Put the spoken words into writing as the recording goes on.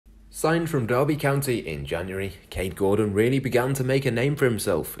Signed from Derby County in January, Kaide Gordon really began to make a name for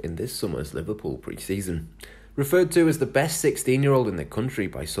himself in this summer's Liverpool pre-season. Referred to as the best 16-year-old in the country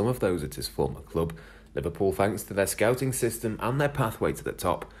by some of those at his former club, Liverpool, thanks to their scouting system and their pathway to the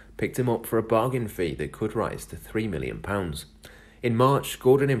top, picked him up for a bargain fee that could rise to £3 million. In March,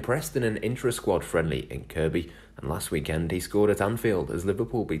 Gordon impressed in an intra-squad friendly in Kirkby, and last weekend he scored at Anfield as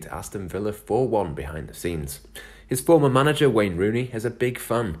Liverpool beat Aston Villa 4-1 behind the scenes. His former manager Wayne Rooney is a big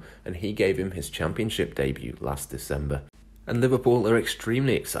fan, and he gave him his championship debut last December. And Liverpool are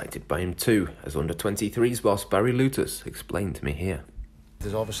extremely excited by him too, as under-23s boss Barry Lewtas explained to me here.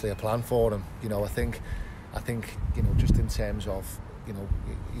 There's obviously a plan for him. I think just in terms of,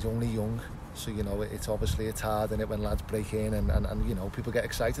 he's only young, so it's hard, and when lads break in and people get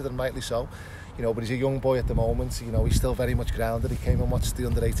excited, and rightly so. But he's a young boy at the moment. He's still very much grounded. He came and watched the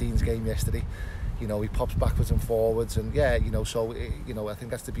under-18s game yesterday. He pops backwards and forwards, and I think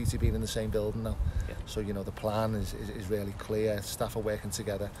that's the beauty of being in the same building now. Yeah. So the plan is really clear. Staff are working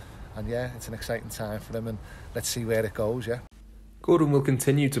together, and it's an exciting time for him, and let's see where it goes. Gordon will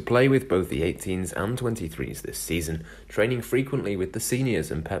continue to play with both the 18s and 23s this season, training frequently with the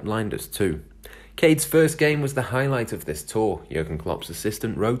seniors and Pep Lijnders too. Kaide's first game was the highlight of this tour, Jurgen Klopp's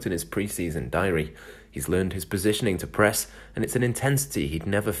assistant wrote in his pre-season diary. He's learned his positioning to press, and it's an intensity he'd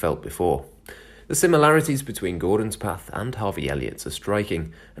never felt before. The similarities between Gordon's path and Harvey Elliott's are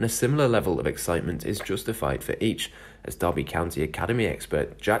striking, and a similar level of excitement is justified for each, as Derby County Academy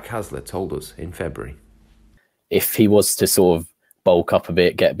expert Jack Hasler told us in February. If he was to sort of bulk up a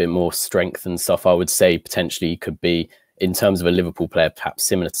bit, get a bit more strength and stuff, I would say potentially he could be, in terms of a Liverpool player, perhaps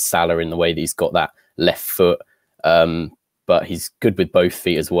similar to Salah in the way that he's got that left foot. But he's good with both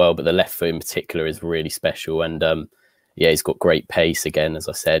feet as well, but the left foot in particular is really special. And he's got great pace again, as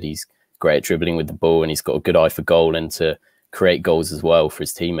I said. He's great at dribbling with the ball, and he's got a good eye for goal and to create goals as well for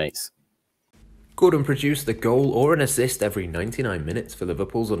his teammates. Gordon produced a goal or an assist every 99 minutes for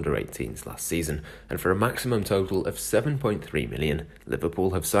Liverpool's under-18s last season, and for a maximum total of £7.3 million,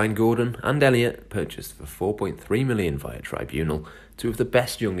 Liverpool have signed Gordon and Elliott, purchased for £4.3 million via Tribunal, two of the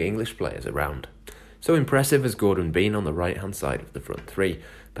best young English players around. So impressive has Gordon been on the right-hand side of the front three.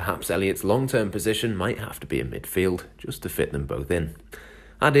 Perhaps Elliott's long-term position might have to be in midfield, just to fit them both in.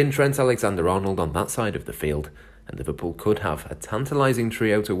 Add in Trent Alexander-Arnold on that side of the field, and Liverpool could have a tantalising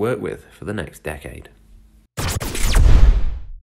trio to work with for the next decade.